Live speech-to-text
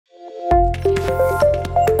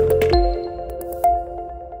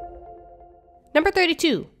Number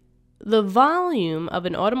 32. The volume of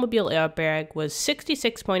an automobile airbag was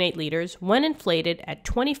 66.8 liters when inflated at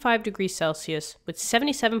 25 degrees Celsius with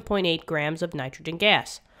 77.8 grams of nitrogen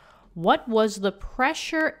gas. What was the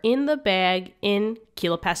pressure in the bag in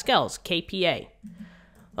kilopascals, kPa?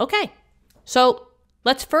 Okay, so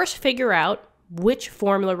let's first figure out which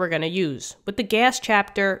formula we're going to use. With the gas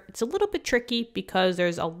chapter, it's a little bit tricky because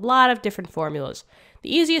there's a lot of different formulas.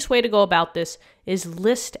 The easiest way to go about this is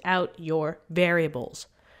list out your variables.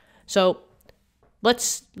 So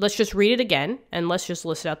let's just read it again, and let's just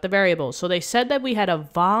list out the variables. So they said that we had a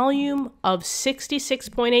volume of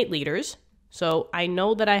 66.8 liters. So I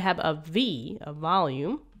know that I have a V, a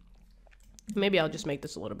volume. Maybe I'll just make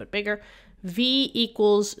this a little bit bigger. V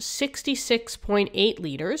equals 66.8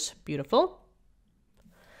 liters. Beautiful.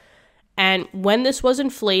 And when this was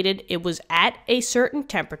inflated, it was at a certain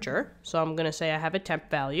temperature. So I'm going to say I have a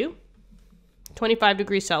temp value. 25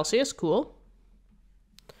 degrees Celsius. Cool.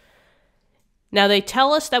 Now they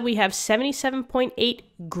tell us that we have 77.8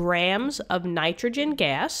 grams of nitrogen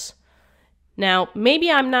gas. Now,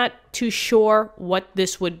 maybe I'm not too sure what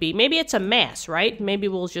this would be. Maybe it's a mass, right? Maybe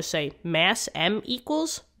we'll just say mass M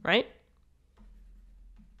equals, right?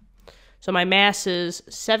 So my mass is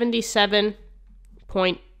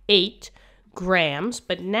 77.8 grams.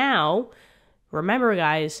 But now, remember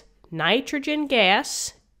guys, nitrogen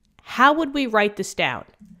gas, how would we write this down?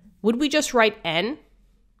 Would we just write N?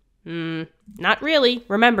 Not really.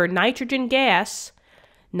 Remember, nitrogen gas,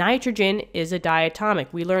 nitrogen is a diatomic.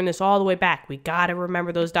 We learned this all the way back. We got to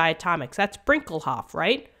remember those diatomics. That's Brinkelhoff,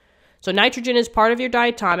 right? So nitrogen is part of your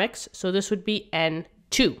diatomics, so this would be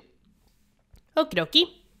N2. Okie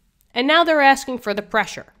dokie. And now they're asking for the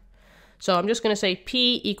pressure. So I'm just going to say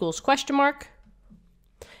P equals question mark.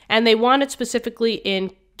 And they want it specifically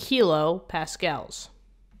in kilopascals.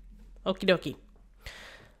 Okie dokie.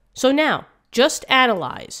 So now, just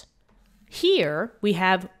analyze. Here, we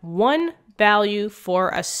have one value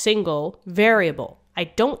for a single variable. I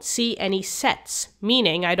don't see any sets,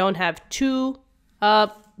 meaning I don't have two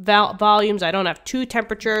volumes, I don't have two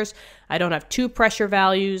temperatures, I don't have two pressure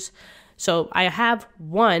values, so I have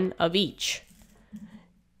one of each.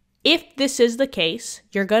 If this is the case,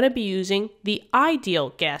 you're going to be using the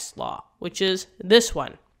ideal gas law, which is this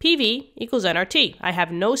one. PV equals nRT. I have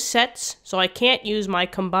no sets, so I can't use my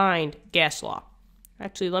combined gas law.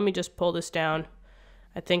 Actually, let me just pull this down.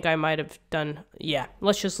 I think I might have done, yeah,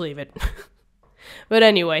 let's just leave it. But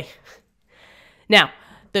anyway, now,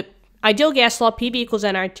 the ideal gas law, PV equals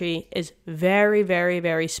nRT, is very, very,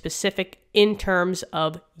 very specific in terms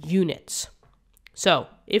of units. So,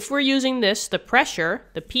 if we're using this, the pressure,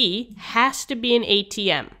 the P, has to be an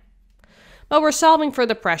ATM. But we're solving for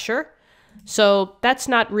the pressure, so that's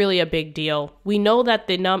not really a big deal. We know that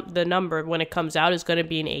the number, when it comes out, is going to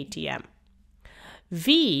be an ATM.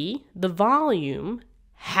 V, the volume,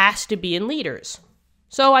 has to be in liters.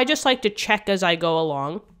 So I just like to check as I go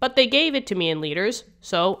along, but they gave it to me in liters,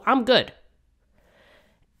 so I'm good.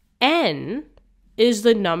 N is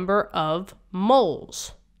the number of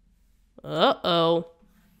moles. Uh-oh.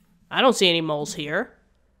 I don't see any moles here.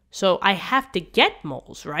 So I have to get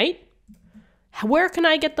moles, right? Where can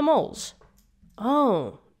I get the moles?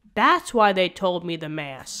 Oh, that's why they told me the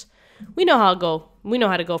mass. We know how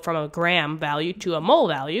to go from a gram value to a mole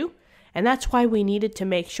value, and that's why we needed to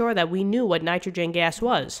make sure that we knew what nitrogen gas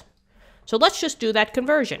was. So let's just do that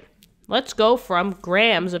conversion. Let's go from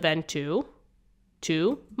grams of N2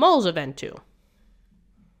 to moles of N2.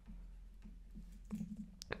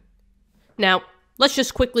 Now, let's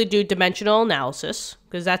just quickly do dimensional analysis,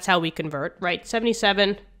 because that's how we convert, right?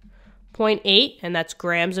 77.8, and that's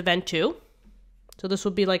grams of N2. So this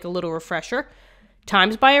will be like a little refresher.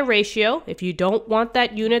 Times by a ratio. If you don't want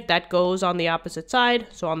that unit, that goes on the opposite side.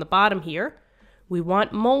 So on the bottom here, we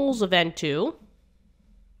want moles of N2.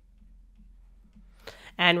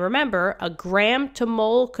 And remember, a gram to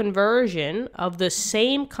mole conversion of the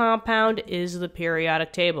same compound is the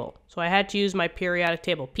periodic table. So I had to use my periodic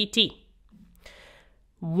table, PT.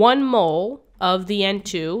 1 mole of the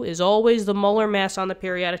N2 is always the molar mass on the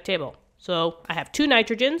periodic table. So I have 2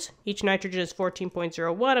 nitrogens. Each nitrogen is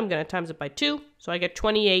 14.01. I'm going to times it by 2. So I get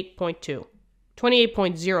 28.2.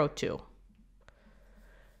 28.02.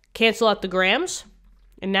 Cancel out the grams.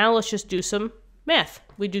 And now let's just do some math.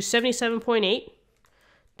 We do 77.8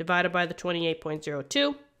 divided by the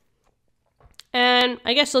 28.02. And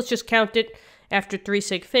I guess let's just count it after 3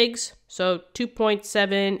 sig figs. So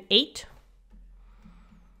 2.78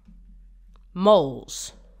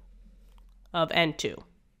 moles of N2.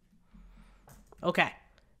 Okay,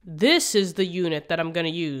 this is the unit that I'm going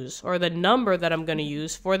to use, or the number that I'm going to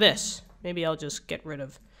use for this. Maybe I'll just get rid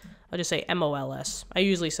of I'll just say MOLS. I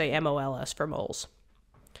usually say MOLS for moles.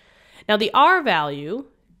 Now the R value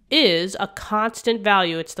is a constant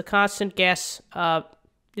value. It's the constant gas,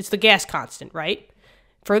 it's the gas constant, right?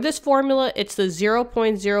 For this formula, it's the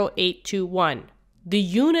 0.0821. The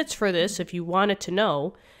units for this, if you wanted to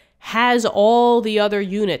know, has all the other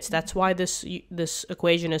units. That's why this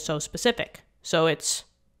equation is so specific. So it's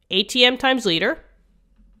ATM times liter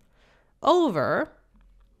over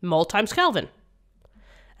mole times Kelvin.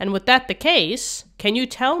 And with that the case, can you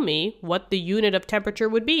tell me what the unit of temperature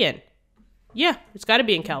would be in? Yeah, it's got to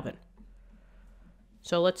be in Kelvin.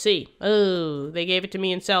 So let's see. Oh, they gave it to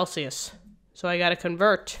me in Celsius. So I got to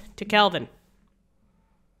convert to Kelvin.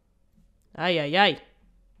 Ay, ay, ay.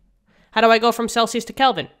 How do I go from Celsius to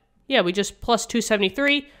Kelvin? Yeah, we just plus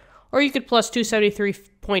 273, or you could plus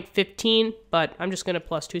 273.15, but I'm just going to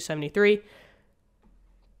plus 273.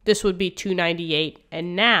 This would be 298,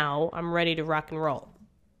 and now I'm ready to rock and roll.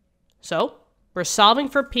 So we're solving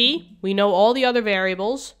for P. We know all the other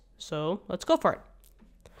variables, so let's go for it.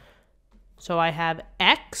 So I have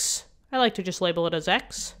X, I like to just label it as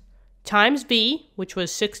X, times V, which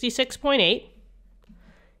was 66.8,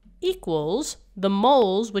 equals the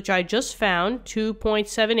moles, which I just found,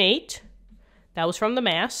 2.78, that was from the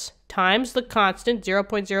mass, times the constant,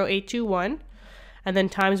 0.0821, and then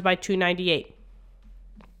times by 298.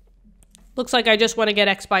 Looks like I just want to get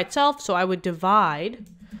X by itself, so I would divide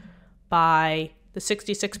by the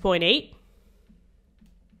 66.8,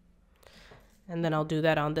 and then I'll do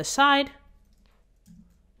that on this side.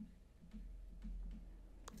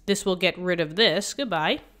 This will get rid of this.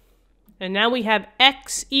 Goodbye. And now we have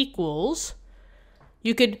X equals,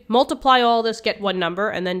 you could multiply all this, get one number,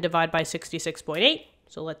 and then divide by 66.8.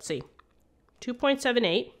 So let's see.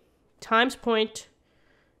 2.78 times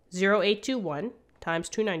 0.0821 times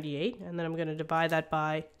 298. And then I'm going to divide that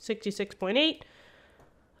by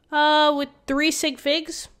 66.8. With 3 sig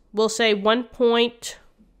figs, we'll say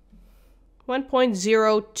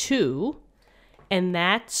 1.02. And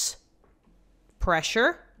that's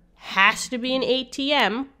pressure. Has to be an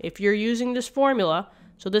ATM if you're using this formula.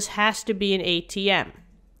 So this has to be an ATM.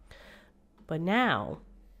 But now,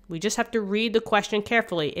 we just have to read the question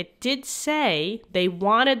carefully. It did say they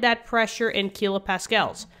wanted that pressure in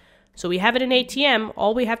kilopascals. So we have it in ATM.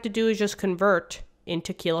 All we have to do is just convert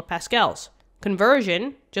into kilopascals.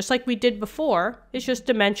 Conversion, just like we did before, is just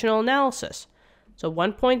dimensional analysis. So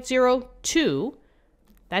 1.02,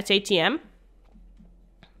 that's ATM,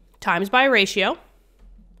 times by ratio.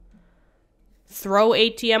 Throw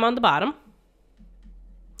ATM on the bottom.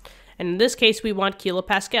 And in this case, we want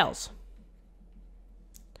kilopascals.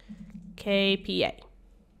 kPa.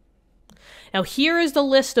 Now here is the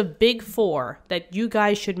list of big four that you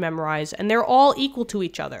guys should memorize, and they're all equal to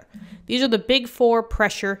each other. These are the big four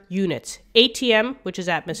pressure units. ATM, which is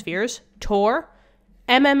atmospheres, torr,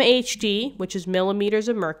 mmHg, which is millimeters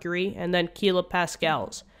of mercury, and then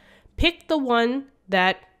kilopascals. Pick the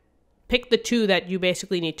two that you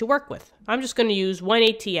basically need to work with. I'm just going to use 1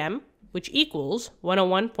 ATM, which equals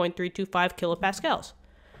 101.325 kilopascals.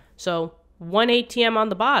 So 1 ATM on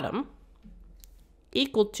the bottom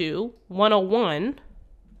equal to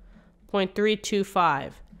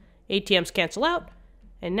 101.325. ATMs cancel out,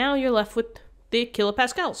 and now you're left with the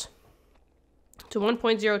kilopascals. So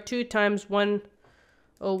 1.02 times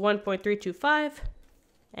 101.325,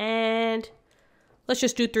 and let's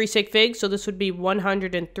just do 3 sig figs, so this would be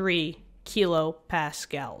 103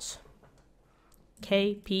 kilopascals.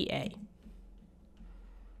 kPa.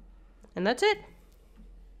 And that's it.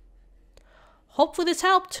 Hopefully this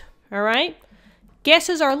helped, all right?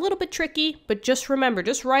 Gases are a little bit tricky, but just remember,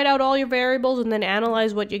 just write out all your variables and then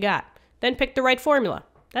analyze what you got. Then pick the right formula.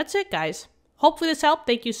 That's it, guys. Hopefully this helped.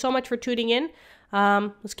 Thank you so much for tuning in.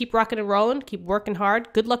 Let's keep rocking and rolling. Keep working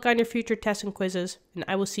hard. Good luck on your future tests and quizzes, and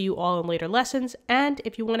I will see you all in later lessons. And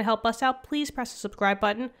if you want to help us out, please press the subscribe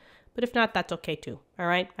button. But if not, that's okay too. All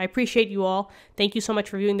right? I appreciate you all. Thank you so much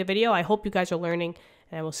for viewing the video. I hope you guys are learning,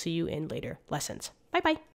 and I will see you in later lessons.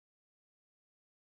 Bye-bye.